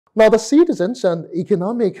Now, the citizens and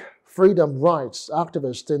economic freedom rights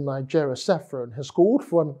activist in Nigeria, CEFRAN, has called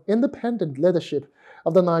for an independent leadership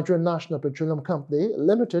of the Nigerian National Petroleum Company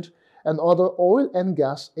Limited and other oil and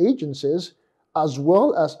gas agencies, as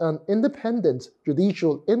well as an independent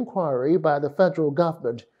judicial inquiry by the federal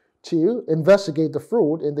government to investigate the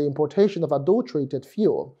fraud in the importation of adulterated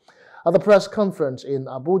fuel. At the press conference in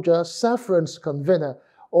Abuja, CEFRAN's convener,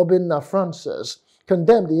 Obinna Francis,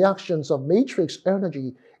 condemned the actions of Matrix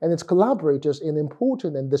Energy and its collaborators in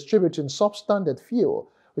importing and distributing substandard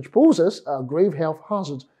fuel, which poses a grave health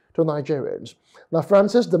hazard to Nigerians. Now,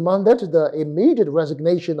 Francis demanded the immediate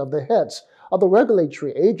resignation of the heads of the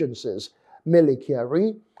regulatory agencies, Mele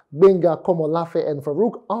Kyari, Gbenga Komolafe, and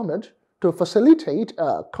Farouq Ahmed, to facilitate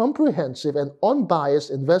a comprehensive and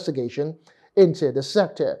unbiased investigation into the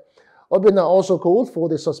sector. Obinna also called for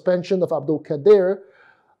the suspension of Abdulkabir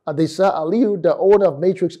Adisa Aliu, the owner of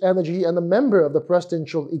Matrix Energy and a member of the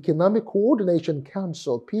Presidential Economic Coordination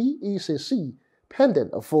Council, PECC, pending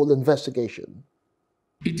a full investigation.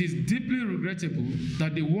 It is deeply regrettable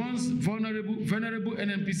that the once venerable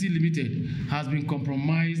NNPC Limited has been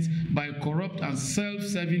compromised by corrupt and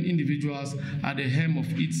self-serving individuals at the helm of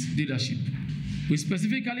its leadership. We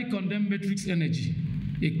specifically condemn Matrix Energy,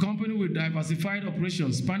 a company with diversified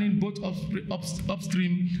operations spanning both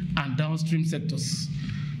upstream and downstream sectors,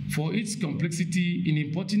 for its complexity in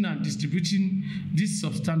importing and distributing this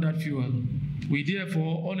substandard fuel. We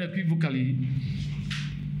therefore unequivocally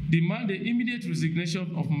demand the immediate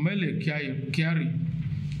resignation of Mele Kyari,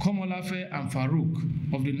 Komolafe, and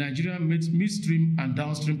Farouq of the Nigerian Midstream and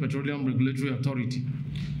Downstream Petroleum Regulatory Authority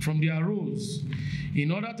from their roles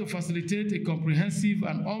in order to facilitate a comprehensive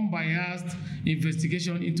and unbiased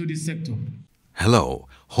investigation into this sector. Hello,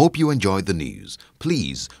 hope you enjoyed the news.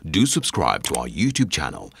 Please do subscribe to our YouTube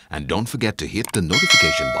channel and don't forget to hit the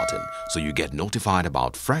notification button so you get notified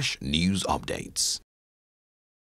about fresh news updates.